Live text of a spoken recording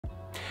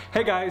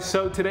Hey guys,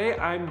 so today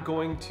I'm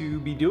going to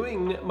be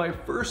doing my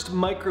first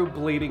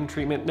microblading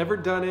treatment. Never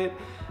done it.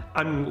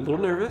 I'm a little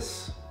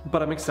nervous,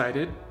 but I'm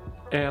excited.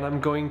 And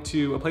I'm going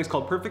to a place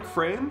called Perfect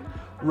Frame,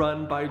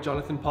 run by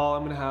Jonathan Paul.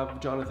 I'm gonna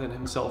have Jonathan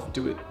himself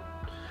do it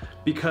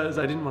because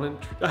I didn't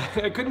want to,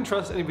 I couldn't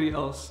trust anybody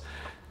else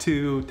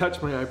to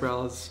touch my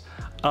eyebrows.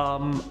 I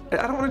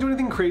don't want to do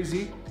anything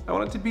crazy. I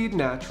want it to be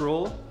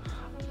natural.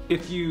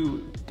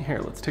 Here,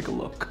 let's take a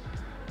look.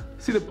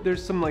 See,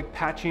 there's some like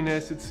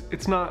patchiness.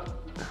 It's not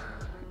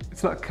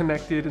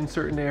connected in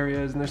certain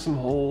areas, and there's some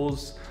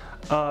holes.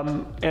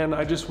 And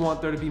I just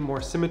want there to be more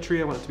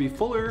symmetry. I want it to be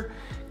fuller,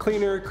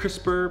 cleaner,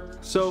 crisper.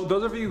 So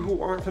those of you who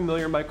aren't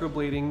familiar,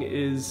 microblading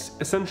is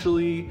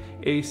essentially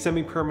a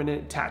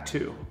semi-permanent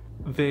tattoo.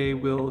 They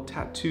will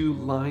tattoo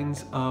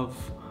lines of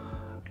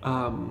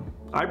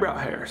eyebrow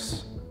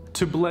hairs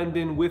to blend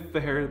in with the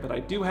hair that I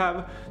do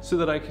have so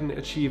that I can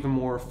achieve a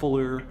more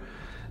fuller,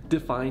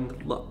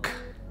 defined look.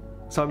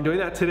 So I'm doing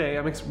that today.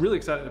 I'm really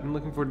excited. I've been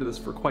looking forward to this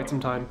for quite some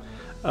time.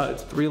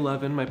 It's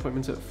 3:11, my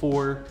appointment's at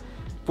 4.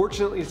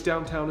 Fortunately, it's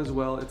downtown as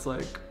well. It's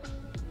like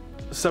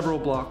several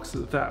blocks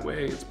that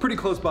way. It's pretty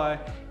close by.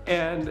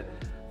 And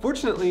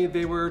fortunately,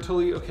 they were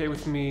totally okay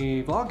with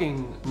me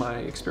vlogging my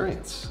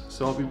experience.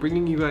 So I'll be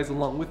bringing you guys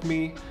along with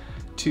me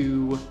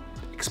to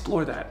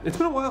explore that. It's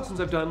been a while since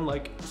I've done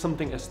like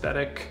something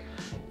aesthetic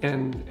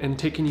and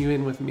taking you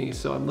in with me.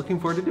 So I'm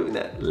looking forward to doing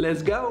that.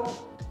 Let's go.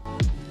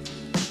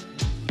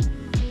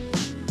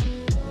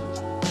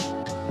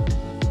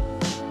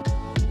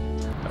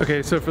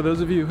 Okay, so for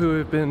those of you who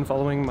have been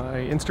following my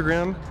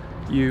Instagram,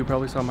 you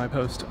probably saw my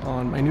post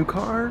on my new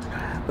car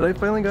that I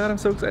finally got. I'm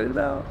so excited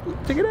about.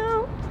 Check it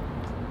out.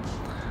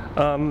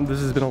 This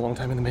has been a long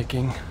time in the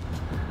making.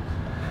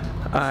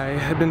 I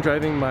had been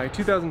driving my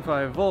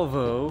 2005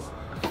 Volvo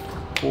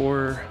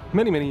for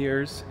many, many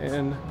years,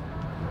 and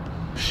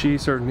she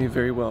served me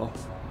very well.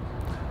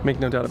 Make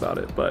no doubt about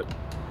it, but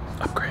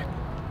upgrade.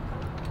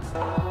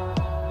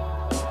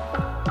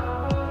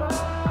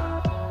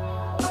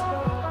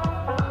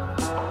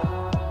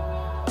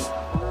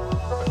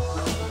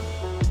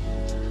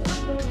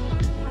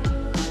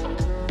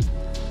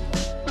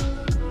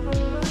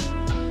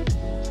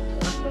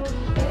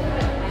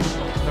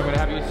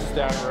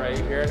 Stand right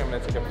here, and I'm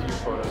gonna take a few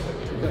photos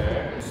of you.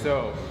 Okay.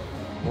 So,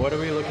 what are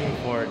we looking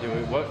for?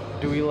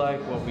 What do we like?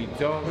 What we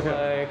don't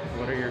like?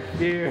 What are your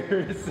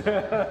fears?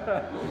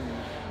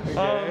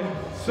 Okay.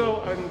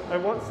 So I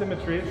want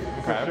symmetry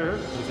for sure.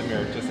 There's a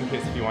mirror, just in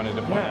case if you wanted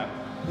to point out.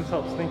 This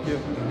helps. Thank you.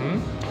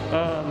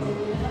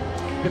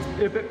 It's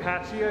a bit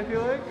patchy, I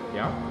feel like.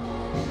 Yeah.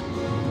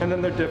 And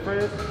then they're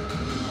different.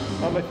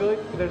 I feel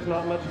like there's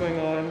not much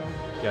going on.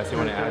 Yeah, so you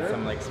want to add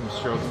some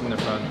strokes in the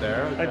front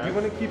there. Okay. I do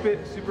want to keep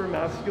it super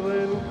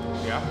masculine.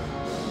 Yeah.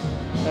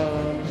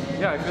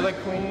 Yeah, I feel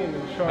like clean and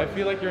sharp. I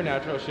feel like your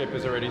natural shape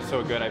is already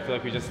so good. I feel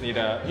like we just need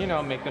to,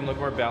 make them look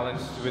more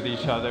balanced with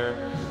each other.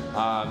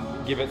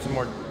 Give it some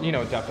more,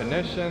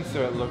 definition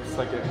so it looks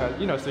like it has,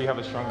 so you have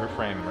a stronger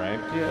frame,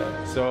 right?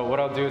 Yeah. So what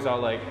I'll do is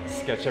I'll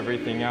sketch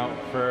everything out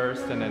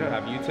first and then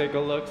have you take a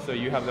look so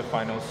you have the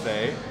final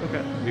say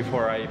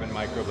before I even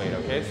microblade,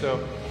 okay? So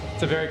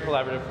it's a very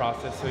collaborative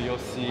process, so you'll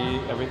see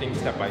everything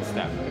step by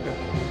step. Okay.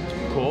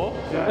 Cool?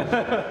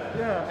 Yeah.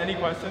 Yeah. Any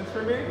questions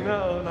for me?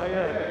 No, not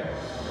yet. Okay.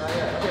 Not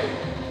yet. Okay.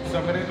 So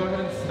I'm gonna go ahead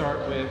and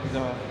start with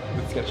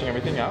sketching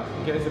everything out.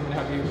 Okay, so I'm gonna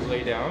have you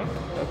lay down.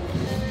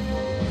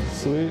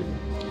 Sweet.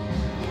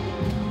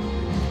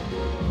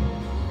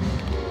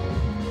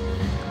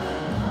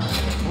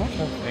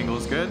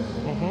 Angle's good?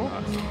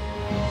 Awesome.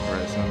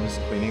 Alright, so I'm just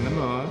cleaning them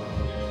off.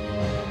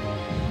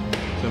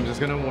 So I'm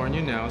just gonna warn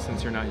you now,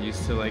 since you're not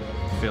used to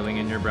filling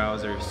in your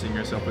brows or seeing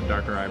yourself with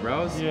darker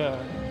eyebrows. Yeah.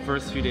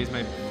 First few days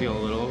might feel a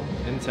little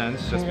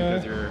intense just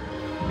because you're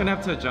gonna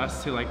have to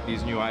adjust to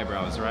these new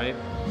eyebrows, right?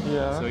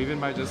 Yeah. So even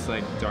by just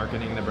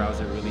darkening the brows,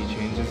 it really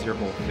changes your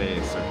whole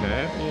face,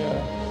 okay?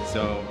 Yeah.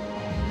 So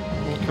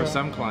for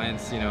some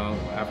clients,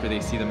 after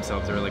they see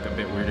themselves, they're a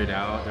bit weirded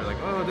out. They're like,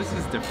 oh, this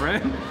is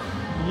different.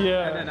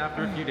 Yeah. And then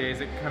after a few days,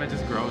 it kind of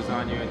just grows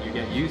on you and you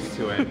get used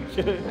to it.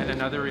 And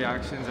then other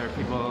reactions are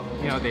people,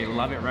 they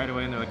love it right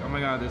away and they're like, oh my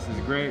God, this is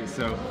great.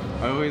 So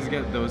I always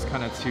get those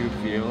kind of two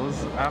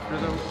feels after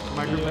the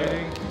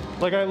microblading.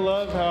 Yeah. I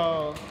love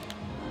how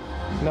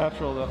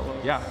natural that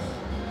looks. Yeah.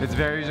 It's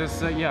very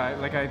just,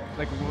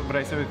 like what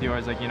I said with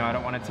yours, I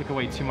don't want to take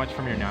away too much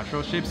from your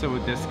natural shape. So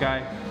with this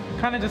guy,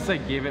 kind of just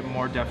gave it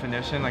more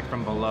definition,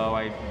 from below.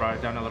 I brought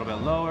it down a little bit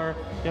lower,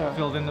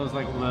 filled in those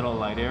little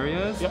light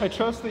areas. Yeah, I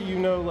trust that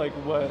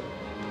what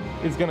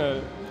is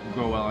gonna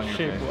go well on your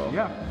shape face. well.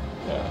 Yeah.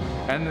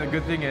 Yeah. And the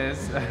good thing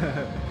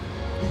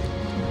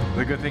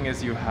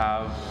is, you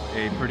have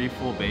a pretty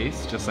full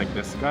base, just like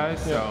this guy.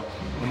 So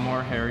the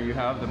more hair you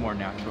have, the more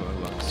natural it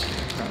looks.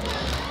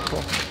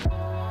 Cool.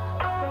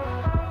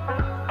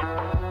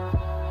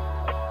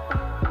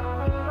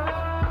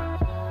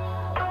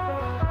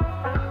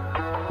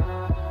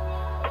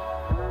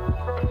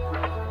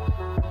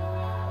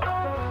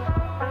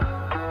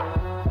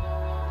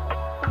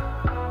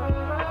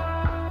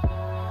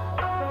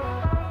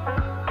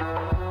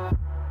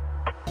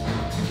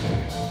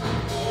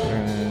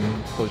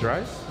 close your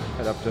eyes,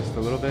 head up just a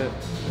little bit.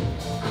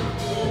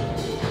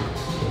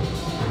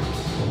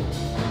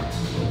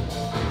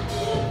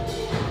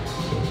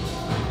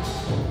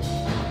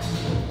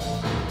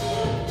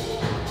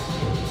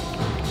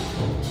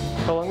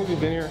 How long have you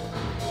been here?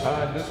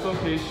 This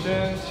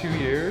location, 2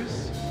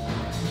 years.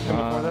 And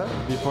before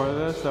that? Before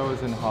this, I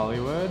was in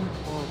Hollywood,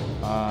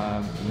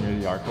 near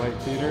the ArcLight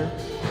Theater,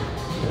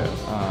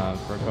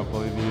 for a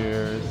couple of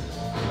years.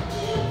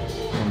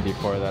 And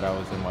before that, I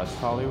was in West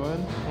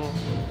Hollywood.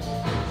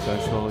 So I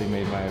slowly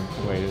made my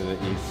way to the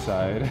east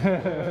side.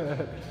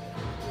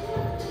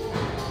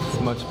 It's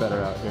much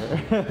better out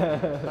here.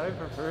 I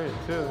prefer it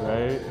too.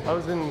 Right? I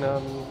was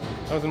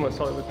in West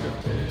Hollywood too.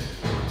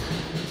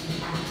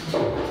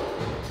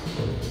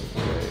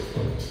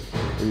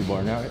 Were you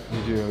born out?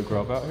 Did you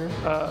grow up out here?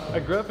 I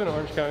grew up in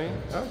Orange County.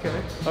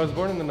 Okay. I was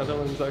born in the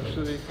Netherlands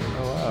actually.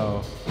 Oh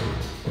wow.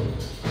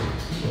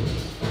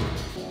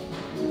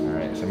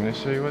 Alright, so I'm gonna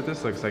show you what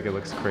this looks like. It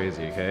looks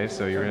crazy, okay?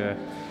 So you're gonna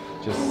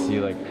just see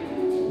like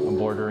a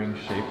bordering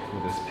shape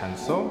with this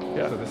pencil.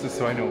 Yeah. So this is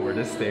so I know where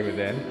to stay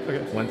within.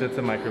 Okay. Once it's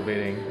a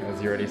microblading,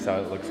 as you already saw,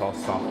 it looks all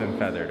soft and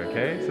feathered,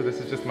 okay? So this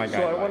is just my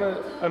guideline.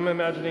 So I'm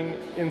imagining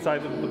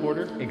inside of the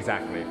border.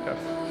 Exactly. Okay.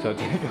 So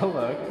take a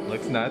look. It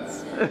looks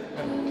nuts.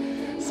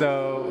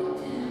 So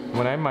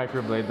when I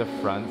microblade the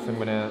fronts, I'm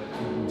gonna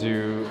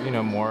do, you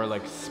know, more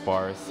like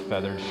sparse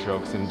feathered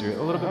strokes and do it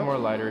a little bit more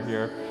lighter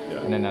here.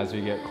 Yeah. And then as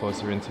we get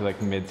closer into like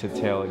mid to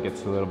tail, it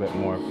gets a little bit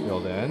more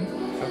filled in.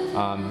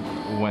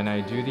 When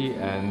I do the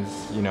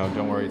ends, you know,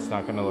 don't worry, it's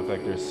not gonna look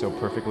like they're so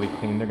perfectly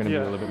clean. They're gonna be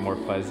a little bit more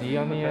fuzzy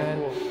on the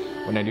end.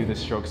 Cool. When I do the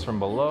strokes from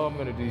below, I'm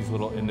gonna do these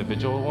little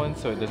individual ones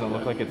so it doesn't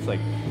look like it's like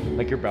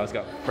your brows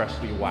got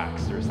freshly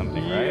waxed or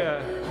something, right?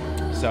 Yeah.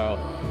 So,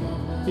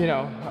 you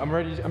know,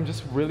 I'm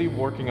just really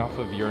working off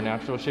of your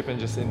natural shape and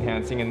just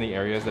enhancing in the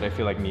areas that I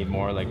feel like need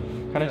more, like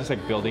kind of just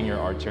like building your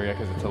arch area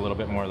because it's a little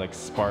bit more like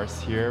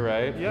sparse here,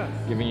 right? Yeah.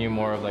 Giving you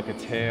more of like a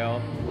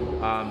tail.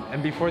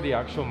 And before the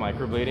actual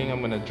microblading, I'm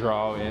gonna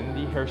draw in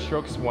the hair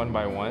strokes one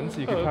by one so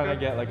you can kind of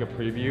get like a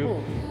preview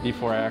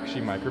before I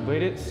actually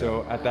microblade it.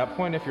 So at that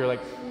point, if you're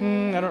like,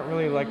 I don't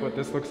really like what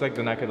this looks like,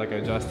 then I could like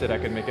adjust it. I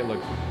could make it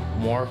look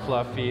more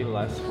fluffy,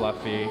 less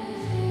fluffy,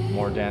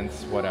 more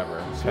dense,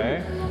 whatever,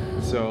 okay?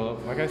 So,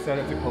 like I said,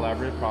 it's a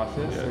collaborative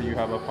process, so you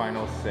have a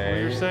final say.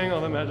 Well, you're saying all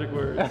the magic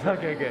words.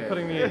 Okay, good.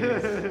 Putting me at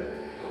ease.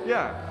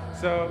 Yeah,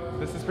 so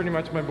this is pretty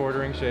much my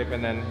bordering shape,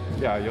 and then,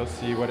 yeah, you'll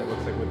see what it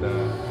looks like with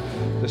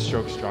the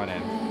strokes drawn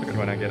in. If you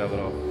want to get a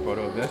little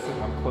photo of this,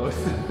 if I'm close.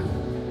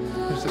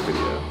 There's a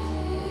video.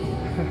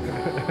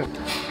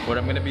 What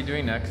I'm going to be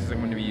doing next is I'm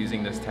going to be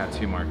using this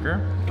tattoo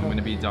marker. I'm going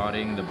to be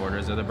dotting the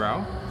borders of the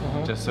brow,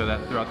 just so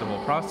that throughout the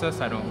whole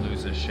process I don't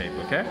lose this shape,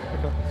 okay?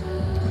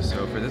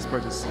 So for this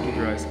part, just keep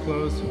your eyes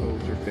closed,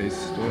 hold your face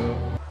still.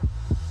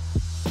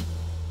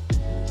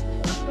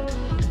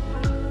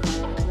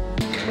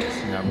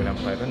 So now I'm going to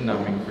apply the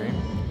numbing cream.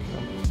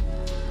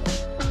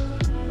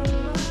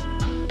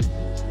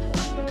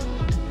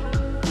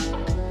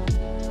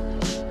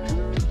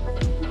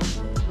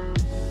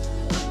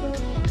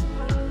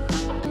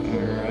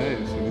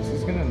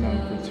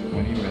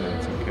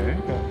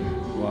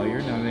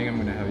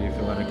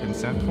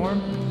 Consent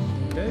form.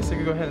 Okay, so you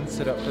can go ahead and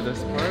sit up for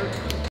this part.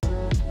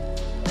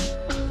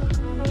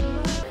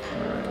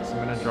 Alright, so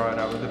I'm going to draw it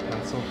out with a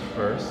pencil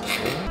first.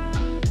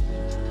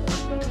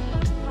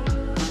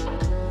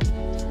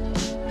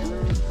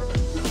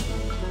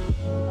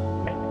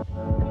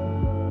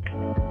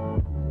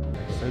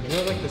 So I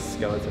drew like the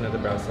skeleton of the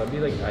brow, so I'll be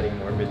like adding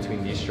more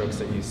between these strokes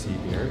that you see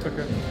here.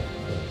 Okay.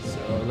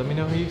 So let me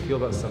know how you feel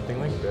about something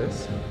like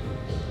this.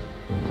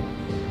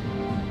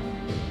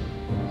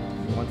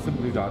 Once the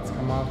blue dots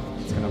come off,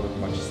 it's gonna look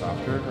much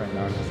softer right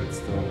now because it's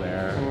still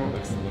there. It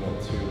looks a little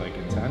too like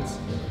intense.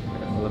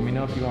 But let me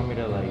know if you want me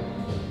to like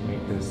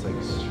make this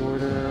like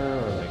shorter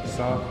or like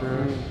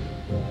softer.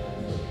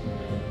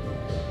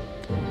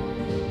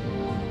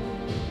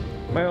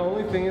 My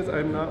only thing is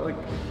I'm not like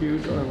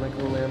huge on like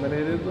a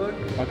laminated look.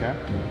 Okay.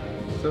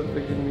 So if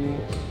they give me.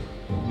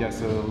 Yeah,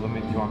 so do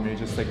you want me to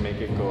just like make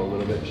it go a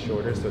little bit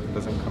shorter so it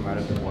doesn't come out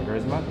of the border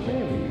as much?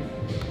 Maybe.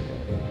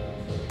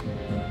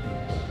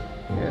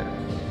 Yeah.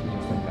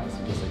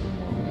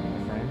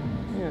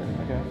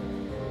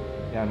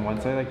 Yeah, and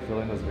once I like fill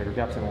in those bigger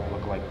gaps, it won't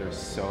look like they're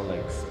so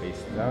like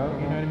spaced out,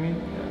 you know what I mean?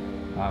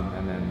 Yeah.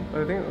 And then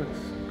I think it looks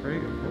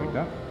great. Like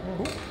that.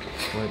 Cool.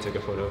 I'm gonna take a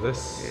photo of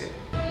this. Yeah.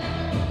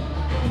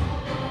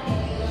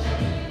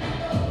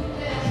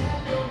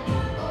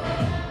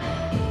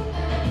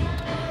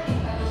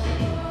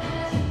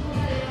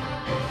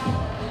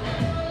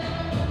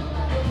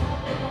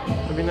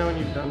 Let me know when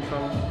you've done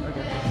some.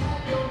 Okay.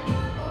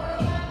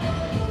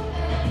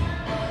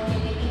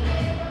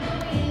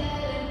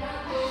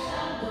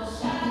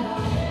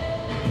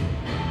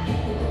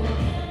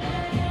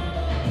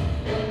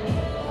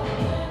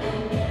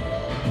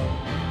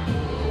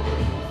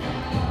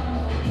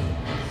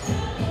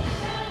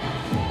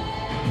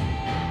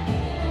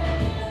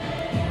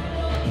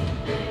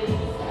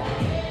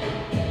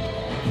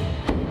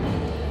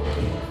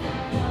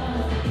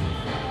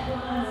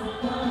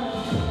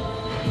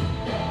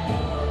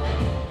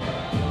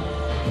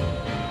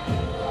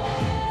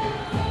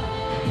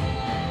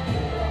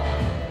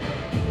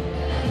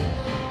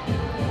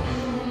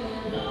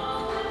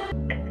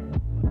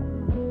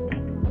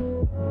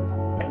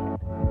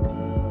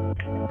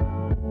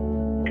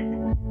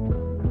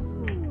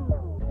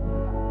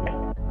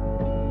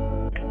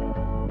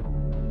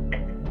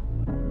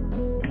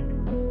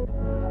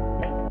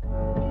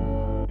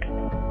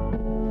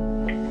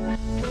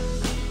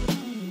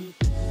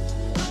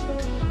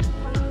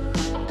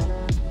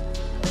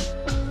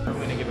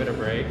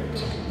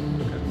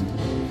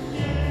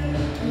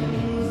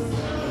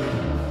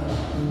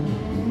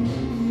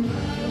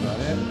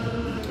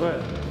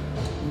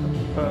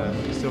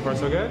 So far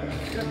so good?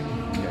 Yeah.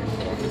 Okay,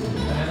 cool.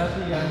 And then at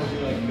the end we'll be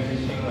like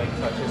finishing like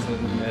touches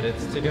and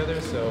edits together.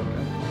 So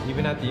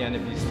even at the end,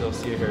 if you still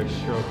see a hair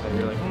stroke that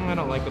you're like, I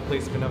don't like the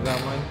placement of that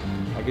one,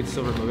 I could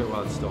still remove it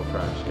while it's still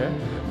fresh, okay?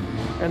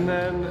 And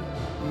then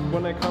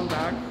when I come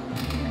back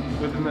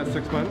within that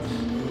 6 months,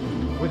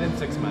 Within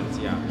 6 months,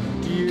 yeah.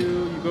 do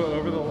you go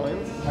over the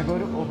lines? I go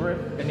over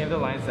any of the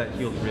lines that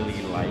healed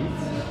really light,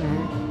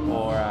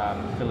 or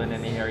fill in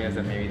any areas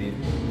that maybe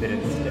they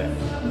didn't stiff.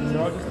 So it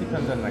all just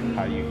depends on like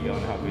how you heal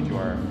and how good you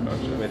are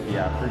with the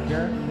after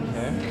care.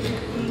 Okay.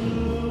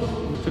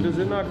 So does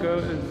it not go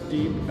as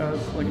deep as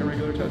like a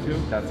regular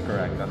tattoo? That's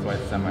correct. That's why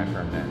it's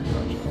semi-permanent.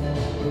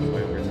 This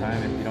way over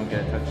time, if you don't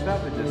get it touched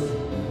up, it just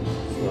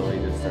slowly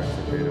just starts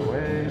to fade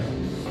away.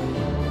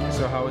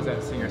 So how was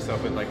that seeing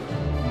yourself with like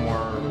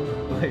more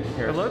like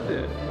hair? I loved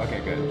it. Okay,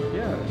 good.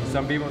 Yeah.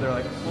 Some people they're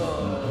like,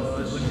 whoa,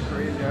 it looks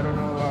crazy. I don't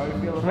know how I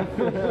feel about it.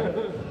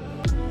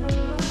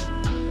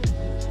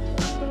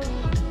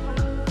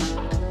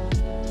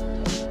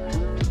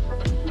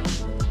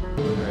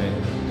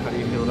 Alright, how do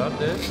you feel about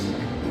this?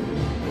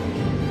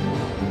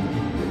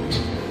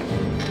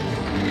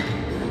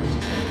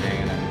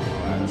 Hanging it.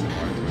 I'll add some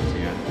more towards the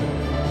end.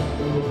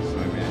 So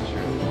I made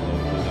sure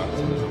the dots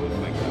doesn't look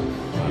like that.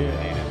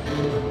 Yeah.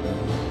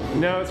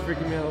 Now it's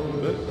freaking me out a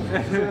little bit.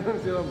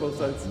 See it on both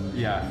sides.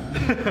 Yeah.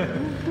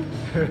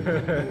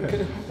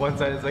 One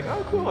side is like,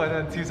 oh cool, and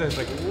then two sides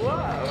like,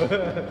 wow.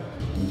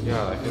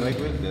 Yeah, I feel like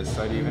with this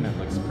side even it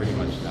looks pretty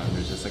much done.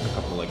 There's just like a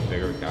couple like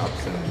bigger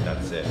gaps and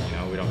that's it. You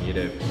know, we don't need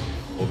to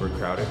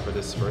overcrowd it for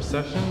this first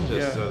session,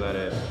 just so that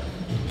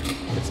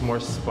it's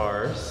more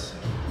sparse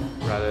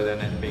rather than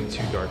it being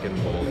too dark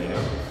and bold, you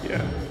know?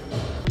 Yeah.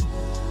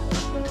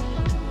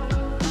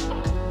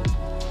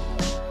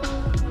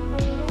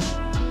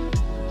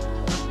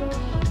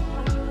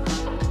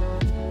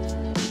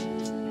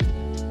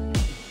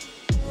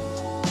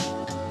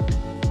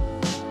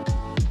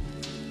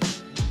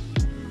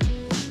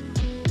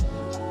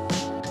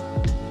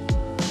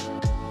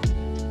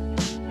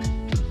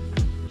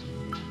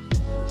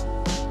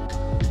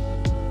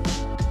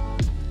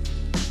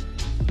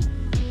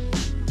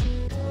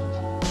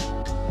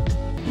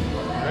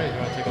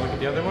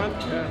 The other one?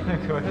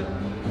 Yeah. Go ahead.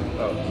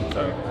 Oh,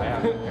 sorry. I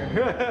have it here.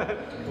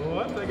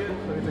 1 second.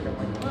 Let me take out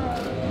my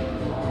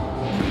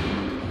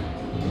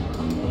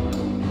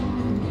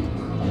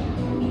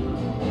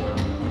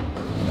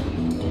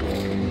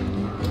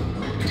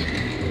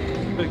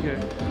Okay.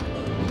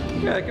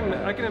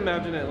 Yeah, I can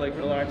imagine it like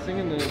relaxing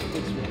and then it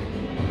looks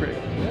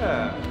great.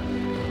 Yeah.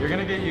 You're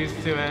gonna get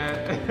used to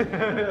it.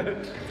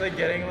 It's like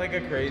getting like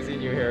a crazy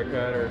new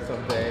haircut or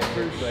something.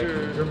 For it's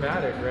sure. Like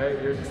dramatic,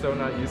 right? You're so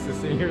not used to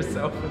seeing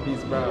yourself with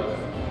these brows.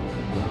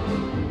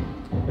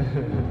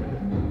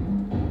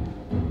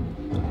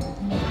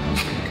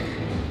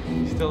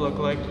 You still look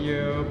like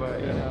you,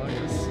 but you know,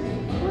 just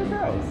more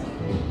brows.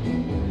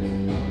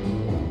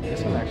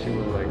 This one actually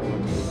looks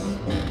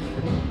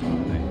pretty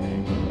fun, I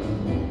think.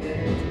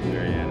 At the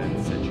very end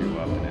and set you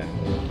up in it.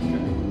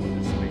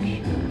 Just make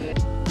sure.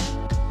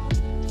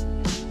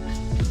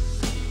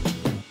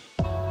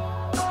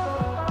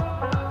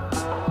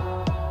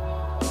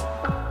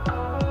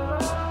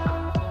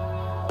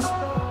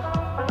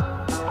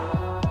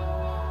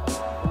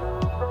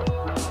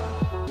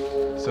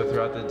 So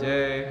throughout the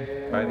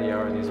day, by the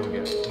hour, these will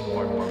get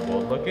more and more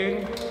bold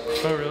looking.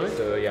 Oh really?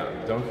 So yeah,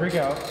 don't freak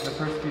out. The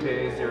first few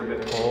days you're a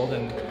bit cold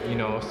and you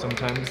know,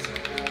 sometimes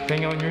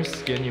depending on your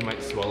skin, you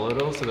might swell a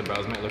little, so the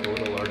brows might look a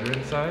little larger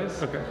in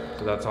size. Okay.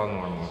 So that's all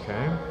normal,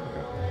 okay?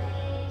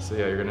 So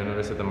yeah, you're gonna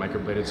notice that the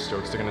microbladed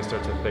strokes are gonna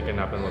start to thicken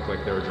up and look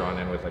like they were drawn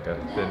in with like a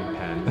thin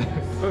pen.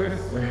 Okay.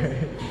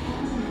 Right.